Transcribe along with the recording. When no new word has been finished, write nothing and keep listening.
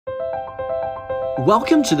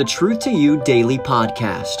Welcome to the Truth to You Daily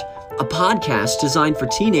Podcast, a podcast designed for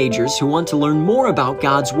teenagers who want to learn more about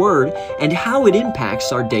God's Word and how it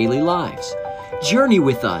impacts our daily lives. Journey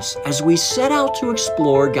with us as we set out to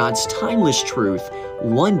explore God's timeless truth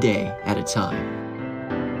one day at a time.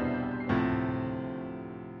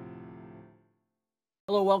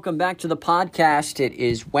 Hello, welcome back to the podcast. It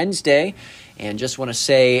is Wednesday, and just want to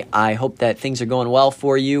say I hope that things are going well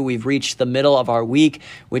for you. We've reached the middle of our week,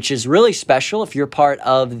 which is really special. If you're part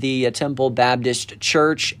of the Temple Baptist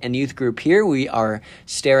Church and youth group here, we are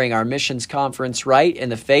staring our missions conference right in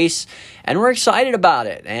the face, and we're excited about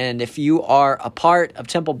it. And if you are a part of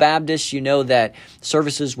Temple Baptist, you know that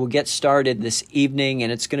services will get started this evening,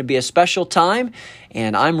 and it's going to be a special time.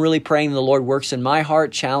 And I'm really praying the Lord works in my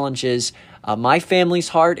heart, challenges my family's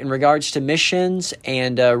heart in regards to missions,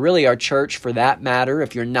 and really our church for that matter.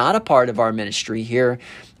 If you're not a part of our ministry here,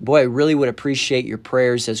 boy, I really would appreciate your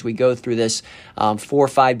prayers as we go through this 4 or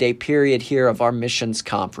 5 day period here of our missions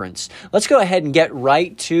conference. Let's go ahead and get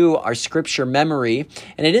right to our scripture memory,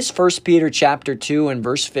 and it is 1 Peter chapter 2 and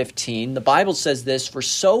verse 15. The Bible says this, "For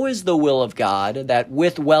so is the will of God, that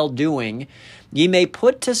with well-doing ye may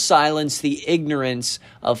put to silence the ignorance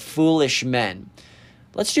of foolish men."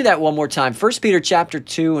 Let's do that one more time. 1 Peter chapter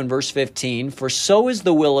 2 and verse 15, "For so is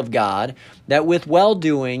the will of God, that with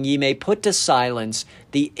well-doing ye may put to silence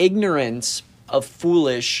the ignorance of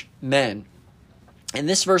foolish men." And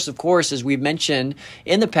this verse, of course, as we've mentioned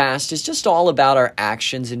in the past, is just all about our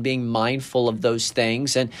actions and being mindful of those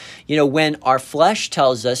things. And, you know, when our flesh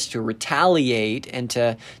tells us to retaliate and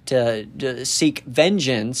to seek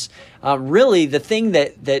vengeance, really the thing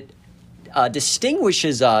that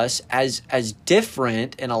distinguishes us as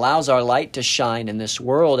different and allows our light to shine in this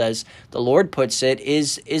world, as the Lord puts it,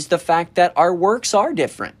 is the fact that our works are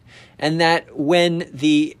different, and that when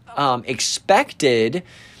the expected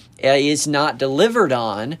is not delivered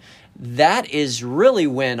on, that is really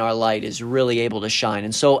when our light is really able to shine.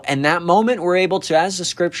 And so in that moment, we're able to, as the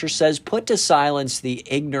scripture says, put to silence the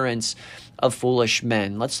ignorance of foolish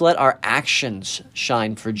men. Let's let our actions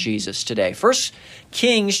shine for Jesus today. 1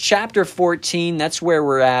 Kings chapter 14, that's where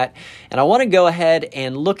we're at. And I want to go ahead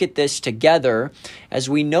and look at this together as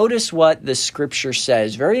we notice what the scripture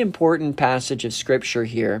says. Very important passage of scripture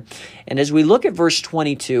here. And as we look at verse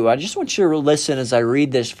 22, I just want you to listen as I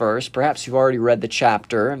read this verse. Perhaps you've already read the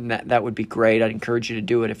chapter, and that would be great. I'd encourage you to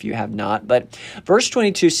do it if you have not. But verse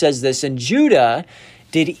 22 says this, "And Judah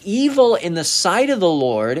did evil in the sight of the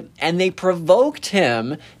Lord, and they provoked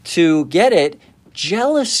him to," get it,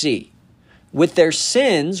 "jealousy with their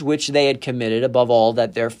sins which they had committed above all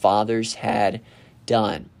that their fathers had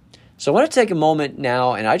done." So I want to take a moment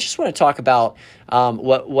now, and I just want to talk about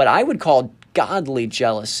what I would call godly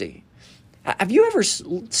jealousy. Have you ever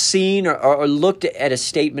seen or looked at a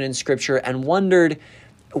statement in Scripture and wondered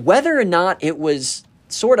whether or not it was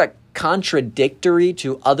sort of contradictory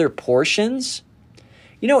to other portions?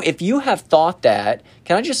 You know, if you have thought that,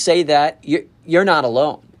 can I just say that you're not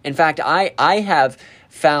alone? In fact, I have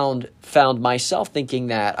found myself thinking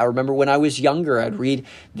that. I remember when I was younger, I'd read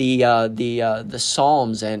the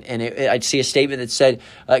Psalms, and I'd see a statement that said,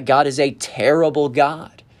 "God is a terrible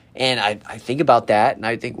God," and I think about that, and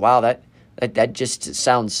I think, wow, that just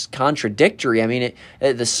sounds contradictory. I mean,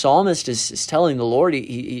 the psalmist is telling the Lord,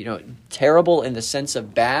 he terrible in the sense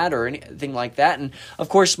of bad or anything like that. And of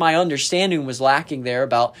course, my understanding was lacking there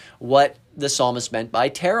about what the psalmist meant by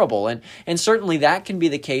terrible. And certainly that can be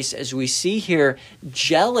the case as we see here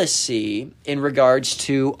jealousy in regards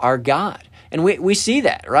to our God. And we see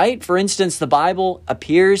that, right? For instance, the Bible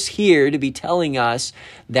appears here to be telling us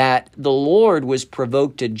that the Lord was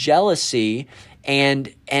provoked to jealousy. And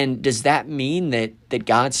does that mean that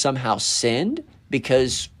God somehow sinned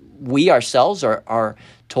because we ourselves are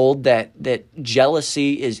told that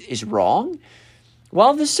jealousy is wrong?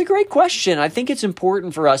 Well, this is a great question. I think it's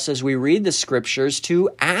important for us as we read the scriptures to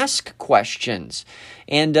ask questions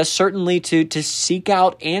and certainly to seek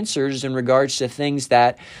out answers in regards to things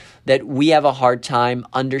that we have a hard time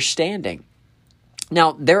understanding.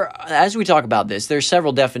 Now, as we talk about this, there are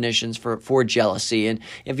several definitions for jealousy, and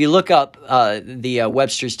if you look up the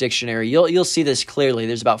Webster's Dictionary, you'll see this clearly.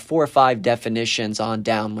 There's about 4 or 5 definitions on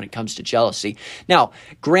down when it comes to jealousy. Now,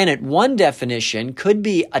 granted, one definition could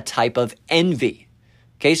be a type of envy.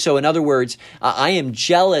 Okay, so in other words, I am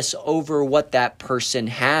jealous over what that person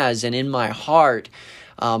has, and in my heart,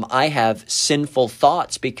 I have sinful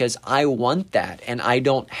thoughts because I want that and I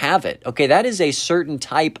don't have it. Okay, that is a certain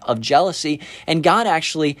type of jealousy, and God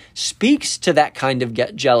actually speaks to that kind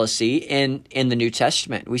of jealousy in the New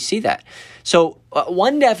Testament. We see that. So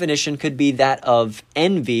one definition could be that of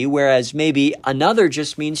envy, whereas maybe another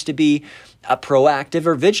just means to be proactive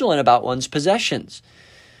or vigilant about one's possessions.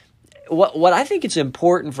 What I think it's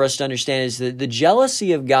important for us to understand is that the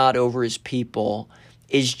jealousy of God over his people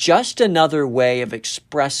is just another way of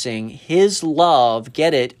expressing his love,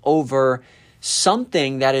 get it, over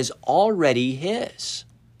something that is already his.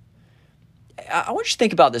 I want you to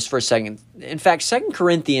think about this for a second. In fact, 2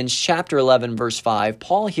 Corinthians chapter 11, verse 5,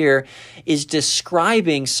 Paul here is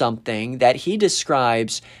describing something that he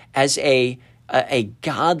describes as a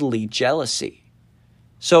godly jealousy.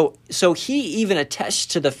 So he even attests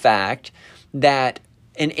to the fact that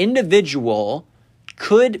an individual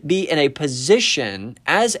could be in a position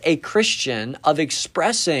as a Christian of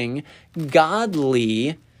expressing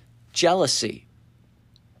godly jealousy.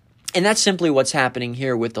 And that's simply what's happening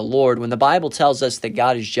here with the Lord. When the Bible tells us that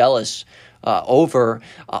God is jealous over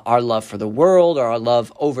our love for the world or our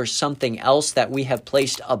love over something else that we have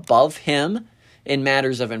placed above him in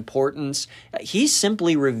matters of importance, he's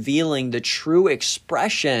simply revealing the true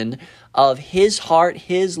expression of his heart,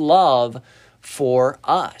 his love for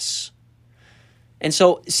us. And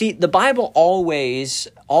so, see, the Bible always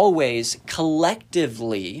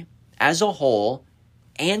collectively, as a whole,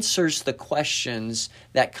 answers the questions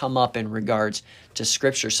that come up in regards to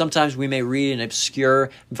Scripture. Sometimes we may read an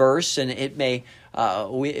obscure verse, and it may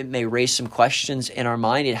raise some questions in our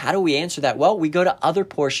mind. And how do we answer that? Well, we go to other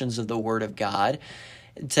portions of the Word of God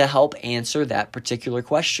to help answer that particular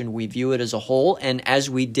question. We view it as a whole, and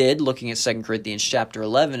as we did looking at 2 Corinthians chapter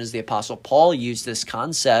 11, as the Apostle Paul used this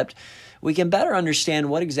concept, we can better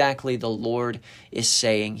understand what exactly the Lord is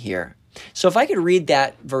saying here. So if I could read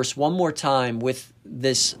that verse one more time with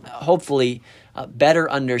this hopefully better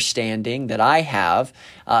understanding that I have.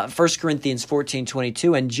 1 Corinthians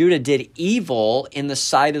 14:22, and Judah did evil in the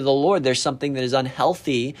sight of the Lord. There's something that is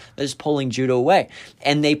unhealthy that is pulling Judah away.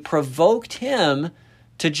 And they provoked him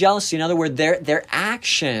to jealousy. In other words, their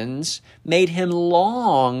actions made him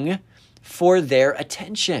long for their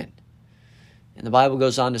attention. And the Bible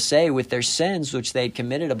goes on to say, with their sins which they had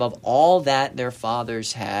committed above all that their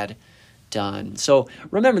fathers had done. So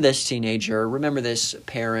remember this, teenager. Remember this,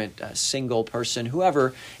 parent, single person,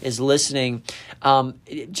 whoever is listening.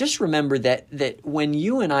 Just remember that when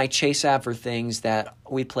you and I chase after things that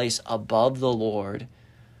we place above the Lord,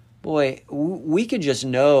 boy, we could just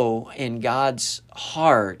know in God's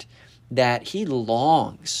heart that he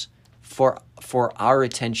longs for our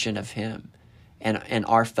attention of him and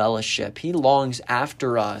our fellowship. He longs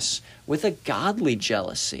after us with a godly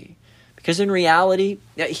jealousy. Because in reality,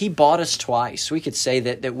 he bought us twice. We could say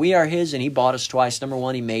that we are his and he bought us twice. Number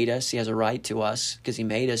one, he made us. He has a right to us because he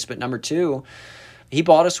made us. But number two, he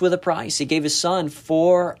bought us with a price. He gave his son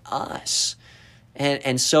for us.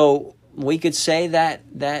 And so we could say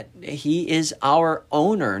that he is our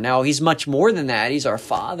owner. Now, he's much more than that. He's our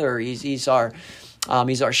father. He's our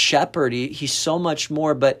shepherd. He's so much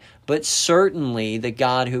more. But certainly the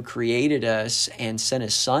God who created us and sent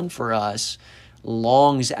his son for us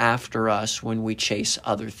longs after us when we chase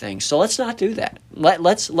other things. So let's not do that.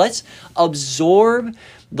 Let's absorb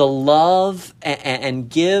the love and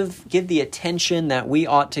give the attention that we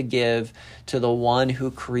ought to give to the one who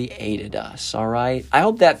created us. All right. I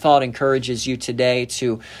hope that thought encourages you today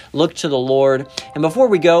to look to the Lord. And before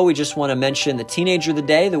we go, we just want to mention the teenager of the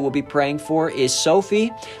day that we'll be praying for is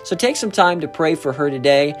Sophie. So take some time to pray for her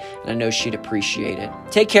today, and I know she'd appreciate it.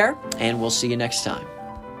 Take care, and we'll see you next time.